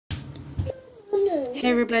Hey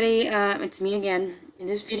everybody, it's me again. In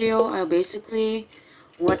this video, I basically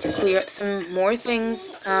want to clear up some more things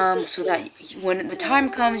so that when the time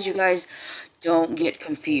comes, you guys don't get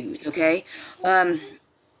confused, okay?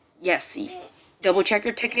 Yes, double check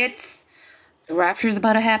your tickets. The rapture is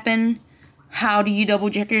about to happen. How do you double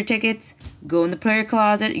check your tickets? Go in the prayer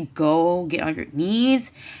closet, go get on your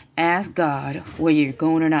knees, ask God whether you're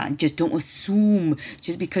going or not. Just don't assume,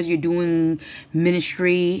 just because you're doing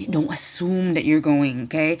ministry, don't assume that you're going,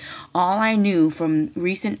 okay? All I knew from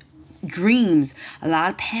recent dreams, a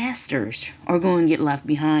lot of pastors are going to get left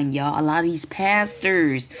behind, y'all. A lot of these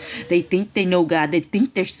pastors, they think they know God. They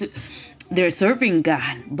think they're serving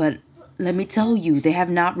God, but let me tell you, they have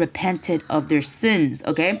not repented of their sins,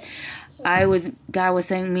 okay? God was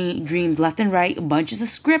sending me dreams left and right, bunches of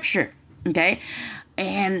scripture, okay?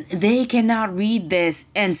 And they cannot read this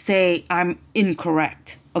and say I'm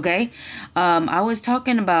incorrect, okay? I was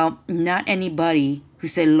talking about not anybody who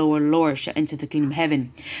said, Lord, Lord, shut into the kingdom of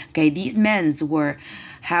heaven. Okay, these men were,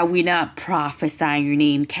 have we not prophesied in your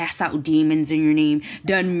name, cast out demons in your name,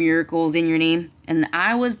 done miracles in your name? And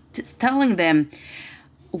I was telling them,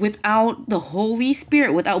 without the Holy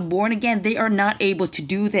Spirit, without born again, they are not able to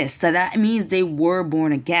do this. So that means they were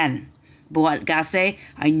born again. But what God say?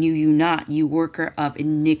 I knew you not, you worker of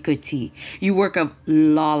iniquity, you work of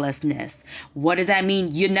lawlessness. What does that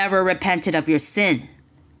mean? You never repented of your sin.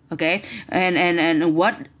 Okay, and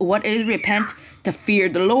what is repent? To fear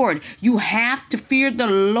the Lord. You have to fear the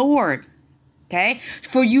Lord. Okay,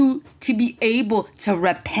 for you to be able to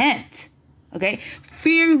repent. Okay,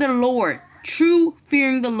 fearing the Lord. True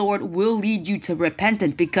fearing the Lord will lead you to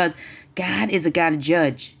repentance, because God is a God of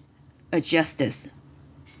judge, a justice.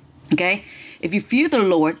 Okay, if you fear the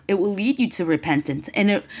Lord, it will lead you to repentance,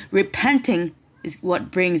 and repenting is what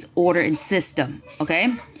brings order and system.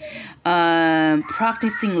 Okay,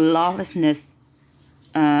 practicing lawlessness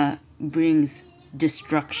brings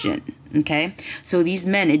destruction. Okay, so these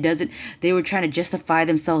men, they were trying to justify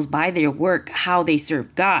themselves by their work, how they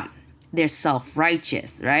serve God. They're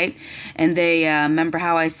self-righteous, right? And they remember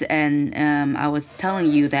how I was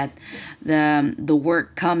telling you that the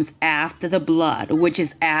work comes after the blood, which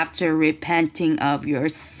is after repenting of your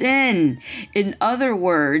sin. In other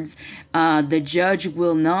words, the judge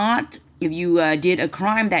will not, if you did a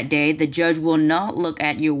crime that day, the judge will not look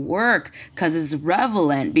at your work, because it's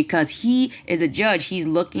relevant, because he is a judge. He's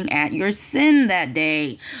looking at your sin that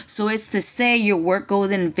day. So it's to say your work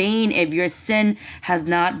goes in vain if your sin has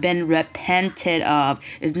not been repented of,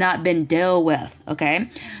 is not been dealt with, okay?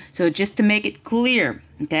 So just to make it clear,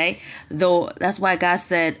 okay? Though that's why God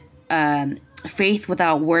said faith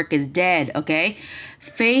without work is dead, okay?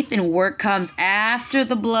 Faith and work comes after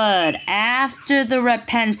the blood, after the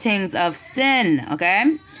repentance of sin,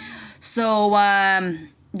 okay? So,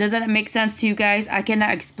 does that make sense to you guys? I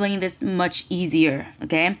cannot explain this much easier,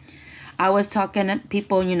 okay? I was talking to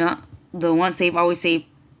people, you know, the once saved, always saved.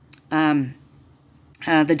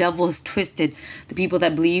 The devil has twisted the people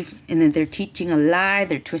that believe, and then they're teaching a lie.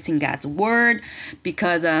 They're twisting God's word,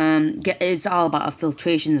 because it's all about a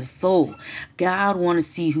filtration of the soul. God wants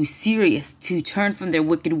to see who's serious to turn from their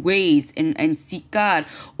wicked ways and seek God,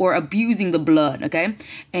 or abusing the blood. Okay,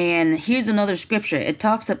 and here's another scripture.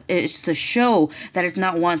 It's to show that it's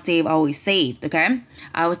not once saved, always saved. Okay,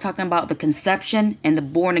 I was talking about the conception and the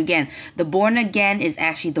born again. The born again is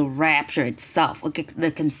actually the rapture itself. Okay, the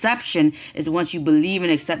conception is once you believe and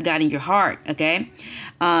accept God in your heart, okay?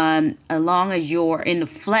 As long as you're in the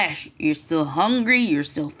flesh, you're still hungry, you're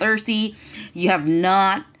still thirsty, you have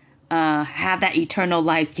not have that eternal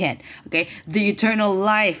life yet, okay? The eternal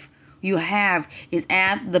life you have is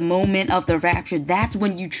at the moment of the rapture. That's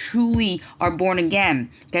when you truly are born again,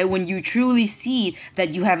 okay? When you truly see that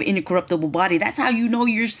you have an incorruptible body. That's how you know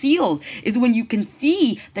you're sealed, is when you can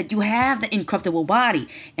see that you have the incorruptible body.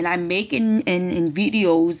 And I'm making in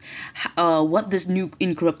videos what this new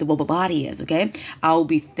incorruptible body is, okay? I'll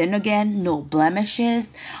be thin again, no blemishes.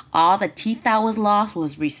 All the teeth that was lost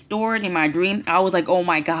was restored in my dream. I was like, oh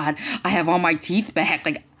my God, I have all my teeth back.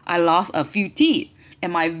 Like, I lost a few teeth.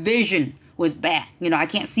 And my vision was back. You know, I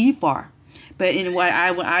can't see far. But when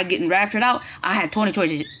I get raptured out, I had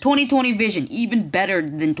 20/20 vision, even better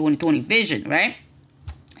than 20/20 vision, right?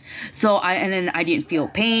 So then I didn't feel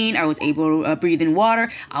pain. I was able to breathe in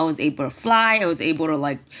water. I was able to fly. I was able to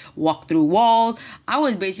like walk through walls. I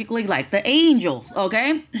was basically like the angels,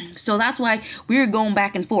 okay? So that's why we're going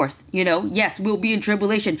back and forth, you know? Yes, we'll be in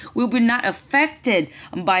tribulation. We'll be not affected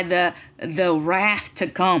by the wrath to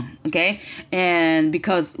come, okay? And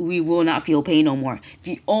because we will not feel pain no more.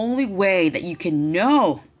 The only way that you can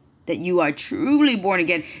know that you are truly born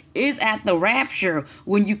again is at the rapture,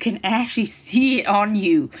 when you can actually see it on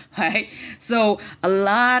you, right? So a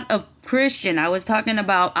lot of Christian, I was talking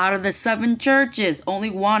about, out of the 7 churches, only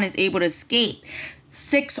 1 is able to escape.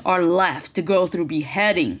 6 are left to go through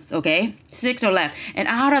beheadings, okay? 6 are left. And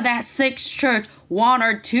out of that 6 church, 1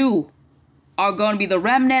 or 2 are going to be the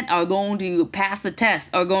remnant, are going to pass the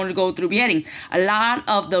test, are going to go through beheading. A lot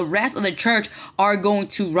of the rest of the church are going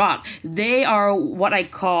to rot. They are what I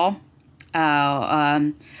call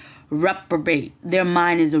reprobate. Their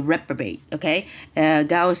mind is a reprobate, okay?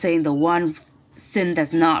 God was saying the one sin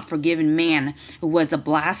that's not forgiven man was a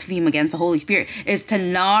blaspheme against the Holy Spirit, is to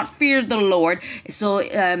not fear the Lord. So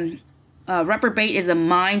reprobate is a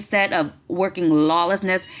mindset of working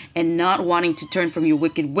lawlessness and not wanting to turn from your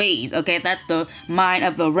wicked ways. Okay, that's the mind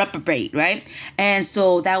of the reprobate, right? And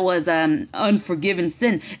so that was unforgiven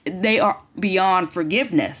sin. They are beyond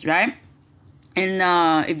forgiveness, right? And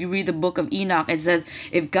if you read the book of Enoch, it says,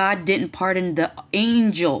 if God didn't pardon the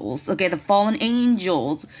angels, okay, the fallen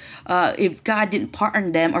angels, if God didn't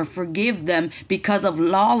pardon them or forgive them because of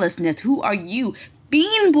lawlessness, who are you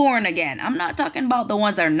being born again? I'm not talking about the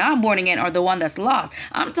ones that are not born again or the one that's lost.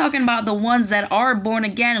 I'm talking about the ones that are born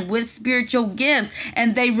again with spiritual gifts,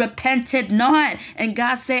 and they repented not. And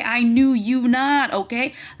God say, I knew you not,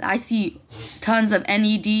 okay? I see tons of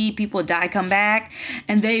NED people die, come back,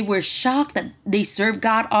 and they were shocked that they served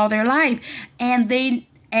God all their life. And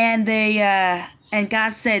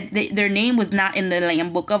God said their name was not in the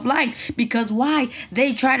Lamb Book of Life. Because why?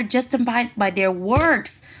 They try to justify it by their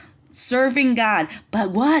works, serving God,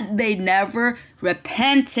 but what? They never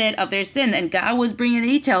repented of their sin. And God was bringing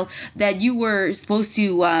detail that you were supposed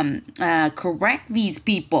to correct these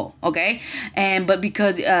people, okay? But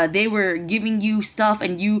because they were giving you stuff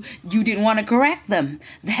and you didn't want to correct them,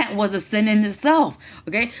 that was a sin in itself,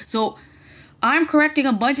 okay? So I'm correcting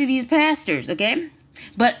a bunch of these pastors, okay?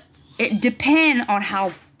 But it depends on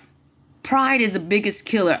how. Pride is the biggest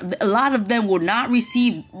killer. A lot of them will not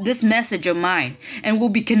receive this message of mine and will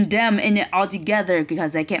be condemned in it altogether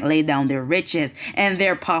because they can't lay down their riches and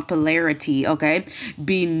their popularity, okay?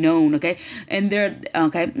 Being known, okay? And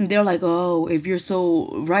they're like, oh, if you're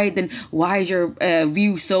so right, then why is your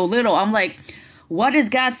view so little? I'm like, what does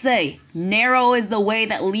God say? Narrow is the way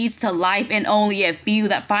that leads to life, and only a few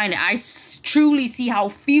that find it. I truly see how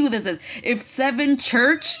few this is. If 7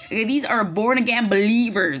 church, okay, these are born again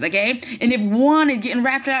believers, okay? And if 1 is getting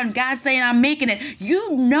raptured out and God's saying I'm making it,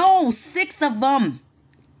 6 of them,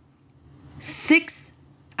 6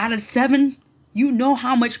 out of 7, you know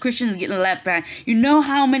how much Christians getting left behind. You know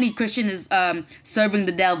how many Christians is serving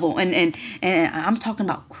the devil, and I'm talking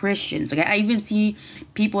about Christians. Okay, I even see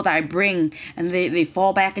people that I bring and they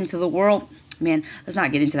fall back into the world. Man, let's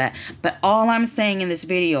not get into that. But all I'm saying in this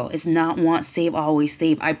video is not once saved, always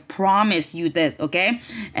saved. I promise you this, okay?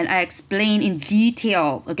 And I explain in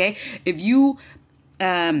details, okay? If you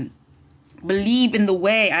believe in the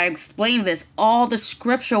way I explain this, all the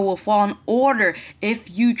scripture will fall in order if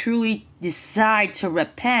you truly decide to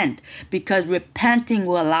repent, because repenting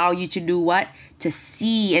will allow you to do what? To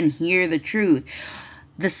see and hear the truth.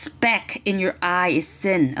 The speck in your eye is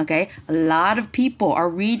sin, okay? A lot of people are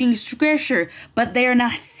reading scripture, but they're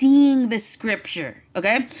not seeing the scripture,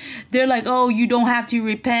 okay? They're like, oh, you don't have to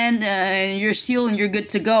repent, and you're sealed and you're good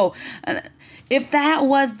to go. If that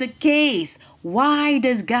was the case, why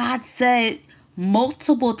does God say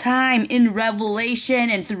multiple times in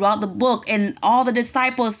Revelation and throughout the book, and all the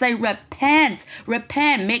disciples say, repent,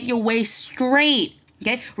 repent, make your way straight,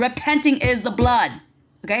 okay? Repenting is the blood.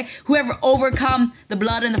 Okay, whoever overcome the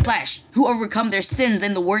blood and the flesh, who overcome their sins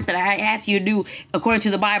and the work that I ask you to do according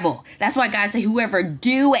to the Bible. That's why God said, whoever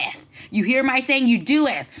doeth. You hear my saying, you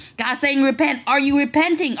doeth. God saying repent. Are you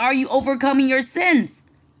repenting? Are you overcoming your sins?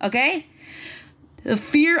 Okay, the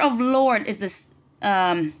fear of the Lord is this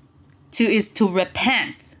to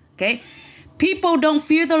repent. Okay, people don't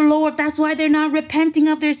fear the Lord. That's why they're not repenting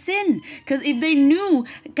of their sin. Because if they knew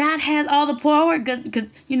God has all the power, because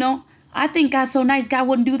I think God's so nice, God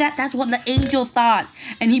wouldn't do that. That's what the angel thought.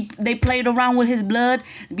 And they played around with his blood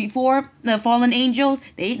before the fallen angels.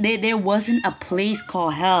 There wasn't a place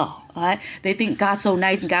called hell. Right? They think God's so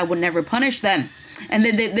nice and God would never punish them. And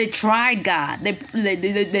then they tried God.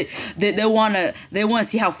 They want to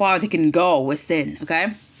see how far they can go with sin.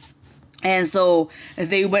 Okay. And so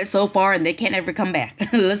they went so far and they can't ever come back.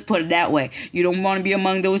 Let's put it that way. You don't want to be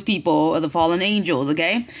among those people or the fallen angels,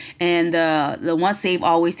 okay? And the once saved,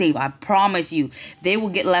 always saved. I promise you, they will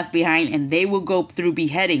get left behind and they will go through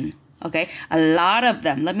beheading, okay? A lot of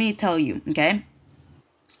them, let me tell you, okay?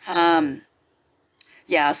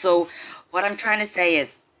 Yeah, so what I'm trying to say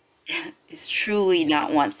is, is truly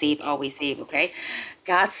not once saved, always saved, okay?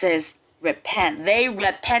 God says, repent. They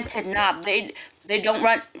repented not. They don't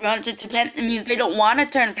run to repent. It means they don't want to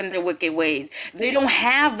turn from their wicked ways. They don't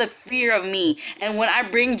have the fear of me. And when I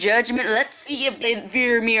bring judgment, let's see if they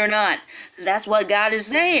fear me or not. That's what God is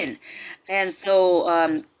saying. And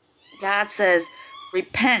so God says,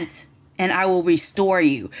 repent and I will restore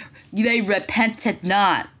you. They repented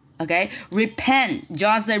not. Okay, repent.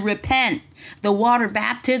 John said, repent. The water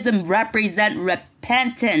baptism represent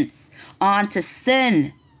repentance onto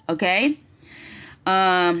sin. Okay.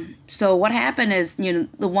 So what happened is,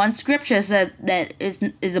 the one scripture said that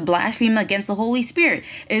is a blasphemy against the Holy Spirit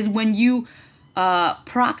is when you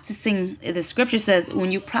practicing, the scripture says,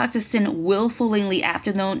 when you practice sin willfully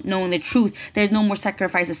after knowing the truth, there's no more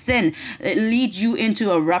sacrifice of sin. It leads you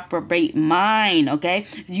into a reprobate mind. Okay,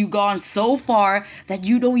 you gone so far that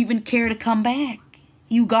you don't even care to come back.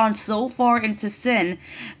 You gone so far into sin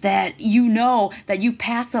that you know that you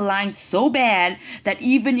passed the line so bad that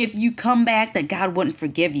even if you come back, that God wouldn't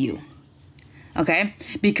forgive you. Okay,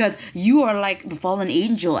 because you are like the fallen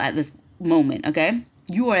angel at this moment. Okay,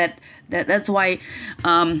 you are at that. That's why,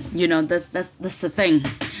 that's the thing.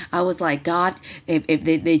 I was like, God, if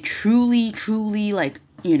they truly like,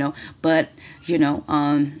 but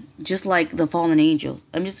just like the fallen angels.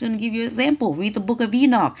 I'm just going to give you an example. Read the book of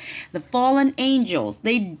Enoch. The fallen angels,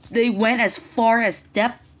 they went as far as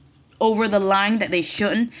step over the line that they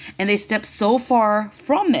shouldn't, and they stepped so far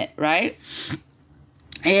from it, right?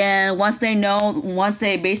 And once they live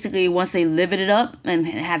it up and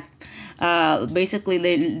have basically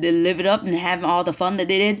they live it up and have all the fun that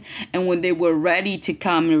they did, and when they were ready to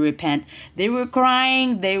come and repent, they were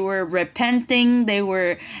crying, they were repenting, they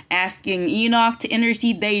were asking Enoch to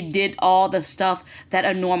intercede. They did all the stuff that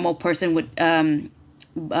a normal person would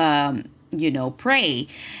pray.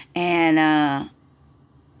 And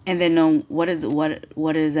then what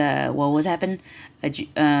was happened?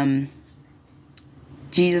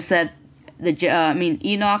 Jesus said,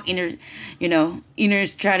 Enoch,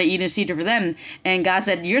 tried to intercede for them, and God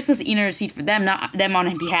said, you're supposed to intercede for them, not them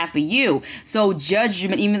on behalf of you. So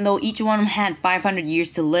judgment, even though each one of them had 500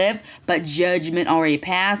 years to live, but judgment already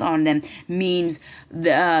passed on them, means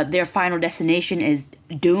their final destination is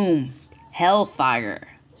doom, hellfire,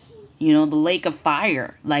 the lake of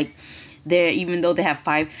fire. Like, even though they have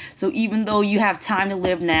so even though you have time to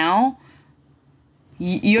live now,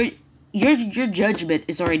 your judgment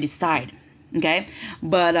is already decided. Okay,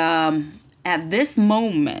 but at this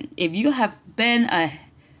moment, if you have been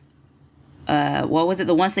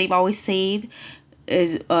the once saved, always saved,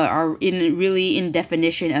 are in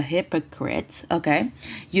definition a hypocrite. Okay,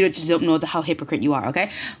 you just don't know how hypocrite you are.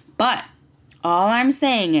 Okay, but all I'm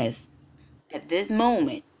saying is, at this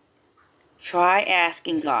moment, try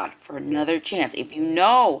asking God for another chance. If you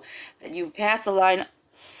know that you passed the line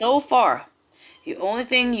so far, the only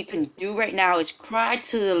thing you can do right now is cry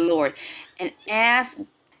to the Lord and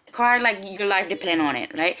cry like your life depends on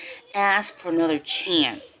it, right? Ask for another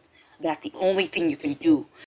chance. That's the only thing you can do.